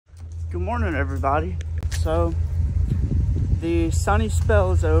Good morning, everybody. So the sunny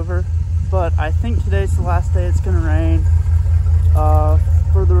spell is over, but I think today's the last day it's gonna rain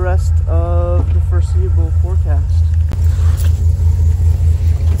for the rest of the foreseeable forecast.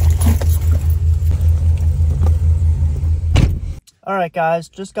 All right, guys,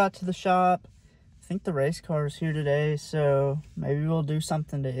 just got to the shop. I think the race car is here today, so maybe we'll do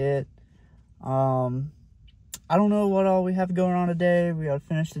something to it. I don't know what all we have going on today. We gotta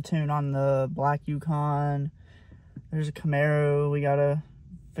finish the tune on the black Yukon. There's a Camaro we gotta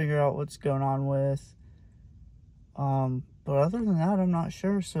figure out what's going on with. But other than that, I'm not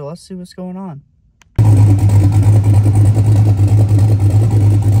sure, so let's see what's going on.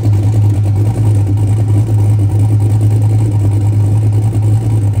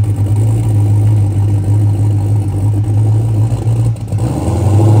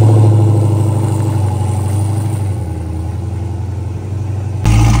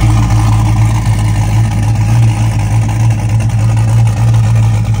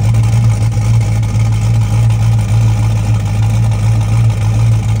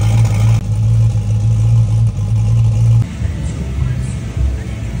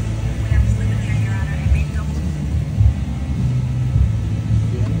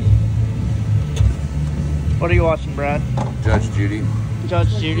 What are you watching, Brad? Judge Judy. Judge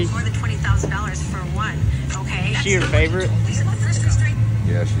Judy. More than $20,000 for one. Okay. Is she your favorite?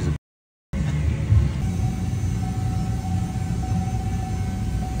 Yeah, she's a...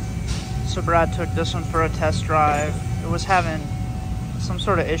 So Brad took this one for a test drive. It was having some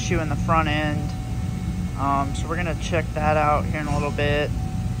sort of issue in the front end. So we're gonna check that out here in a little bit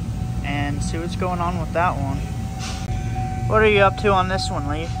and see what's going on with that one. What are you up to on this one,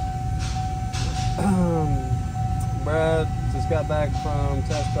 Lee? Brad just got back from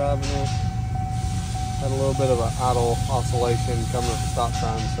test driving it. Had a little bit of an idle oscillation coming at the stop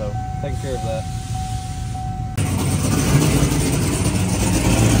sign, so taking care of that.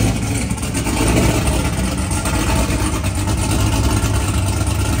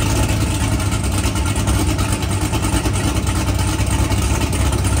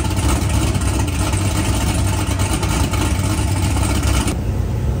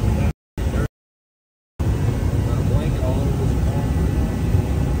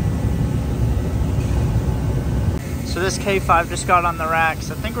 So this K5 just got on the racks.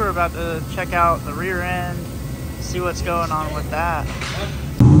 I think we're about to check out the rear end, see what's going on with that.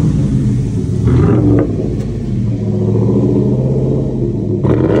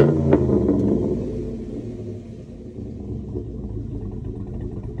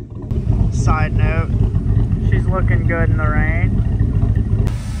 Side note, she's looking good in the rain.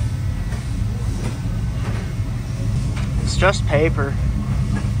 It's just paper.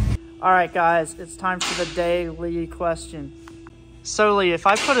 All right, guys, it's time for the daily question. So, Lee, if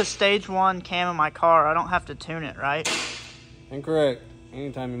I put a stage 1 cam in my car, I don't have to tune it, right? Incorrect.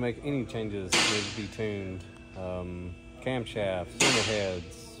 Anytime you make any changes, it needs to be tuned. Camshafts, cylinder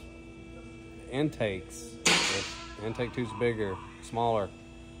heads, intakes. If intake 2's bigger, smaller,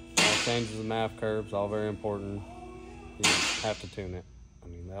 all changes of MAF curves, all very important. You have to tune it. I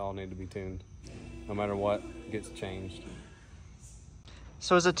mean, they all need to be tuned, no matter what gets changed.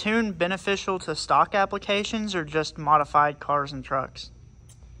 So is a tune beneficial to stock applications or just modified cars and trucks?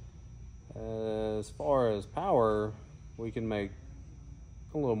 As far as power, we can make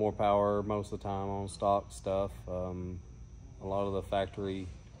a little more power most of the time on stock stuff. A lot of the factory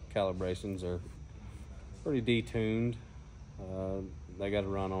calibrations are pretty detuned. They got to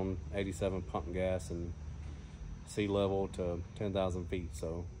run on 87 pump gas and sea level to 10,000 feet,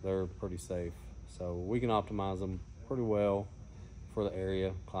 so they're pretty safe. So we can optimize them pretty well for the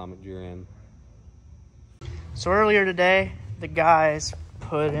area, climate you're in. So earlier today, the guys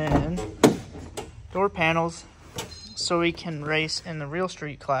put in door panels so we can race in the real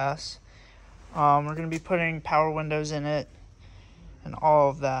street class. We're going to be putting power windows in it and all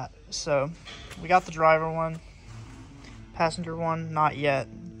of that. So we got the driver one, passenger one, not yet,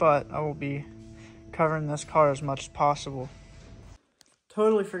 but I will be covering this car as much as possible.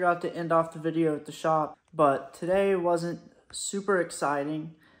 Totally forgot to end off the video at the shop, but today wasn't super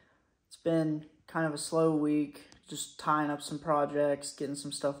exciting. It's been kind of a slow week, just tying up some projects, getting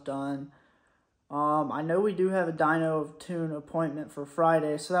some stuff done. I know we do have a dyno tune appointment for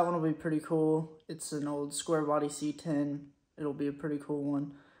Friday, so that one will be pretty cool. It's an old square body C10. It'll be a pretty cool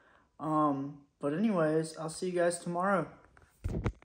one. But anyways, I'll see you guys tomorrow.